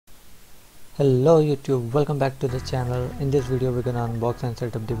Hello YouTube, welcome back to the channel. In this video we're gonna unbox and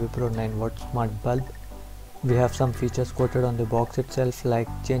set up the Wipro 9-watt smart bulb. We have some features quoted on the box itself like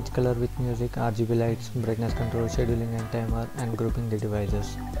change color with music, RGB lights, brightness control, scheduling and timer, and grouping the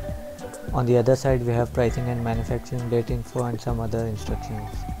devices. On the other side we have pricing and manufacturing date info and some other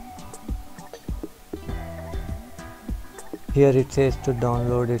instructions. Here it says to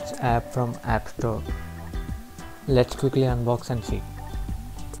download its app from App Store. Let's quickly unbox and see.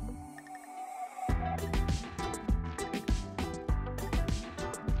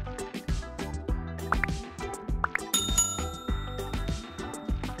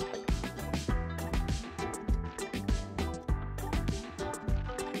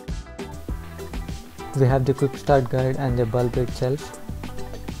 We have the quick start guide and the bulb itself.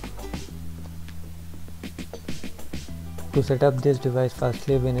 To set up this device,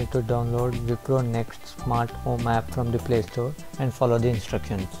 firstly we need to download Wipro Next Smart Home app from the Play Store and follow the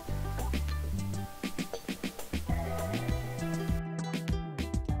instructions.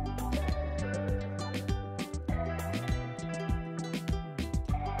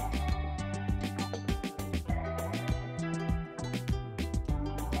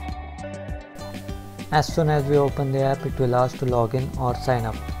 As soon as we open the app, it will ask to log in or sign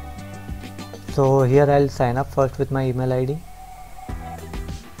up. So here I'll sign up first with my email ID.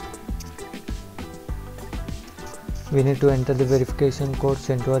 We need to enter the verification code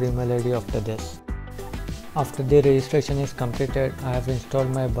sent to our email ID after this. After the registration is completed, I have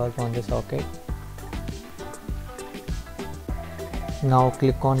installed my bulb on the socket. Now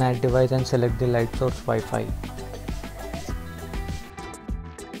click on add device and select the light source Wi-Fi.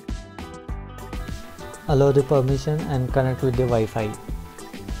 Allow the permission and connect with the Wi-Fi.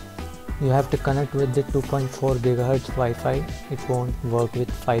 You have to connect with the 2.4 GHz Wi-Fi. It won't work with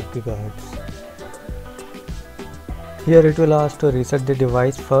 5 GHz. Here it will ask to reset the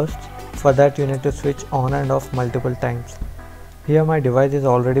device first. For that you need to switch on and off multiple times. Here my device is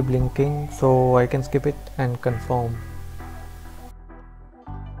already blinking, so I can skip it and confirm.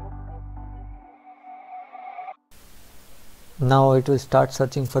 Now it will start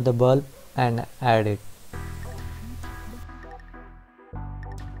searching for the bulb and add it.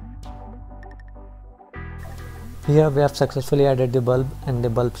 Here we have successfully added the bulb and the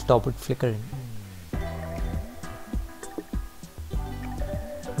bulb stopped flickering.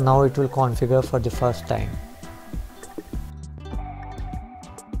 Now it will configure for the first time.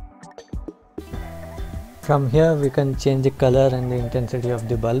 From here we can change the color and the intensity of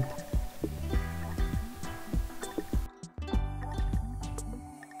the bulb.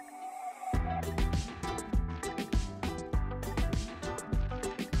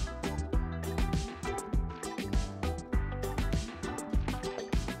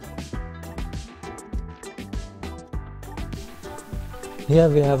 Here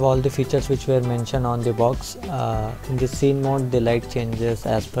we have all the features which were mentioned on the box. In the scene mode, the light changes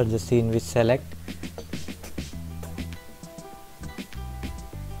as per the scene we select.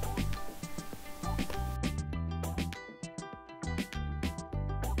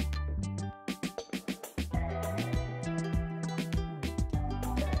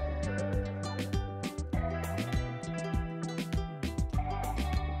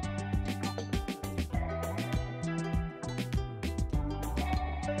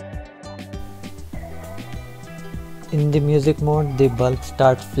 In the music mode, the bulb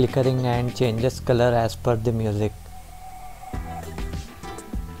starts flickering and changes color as per the music.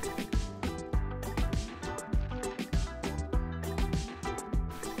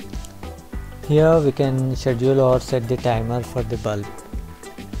 Here we can schedule or set the timer for the bulb.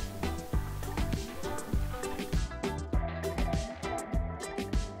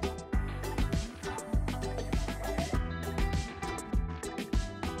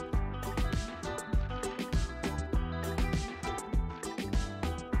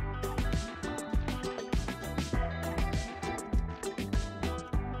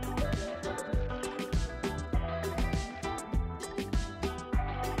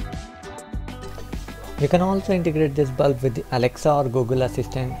 You can also integrate this bulb with the Alexa or Google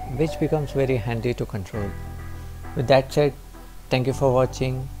Assistant, which becomes very handy to control. With that said, thank you for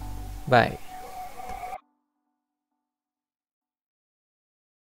watching. Bye.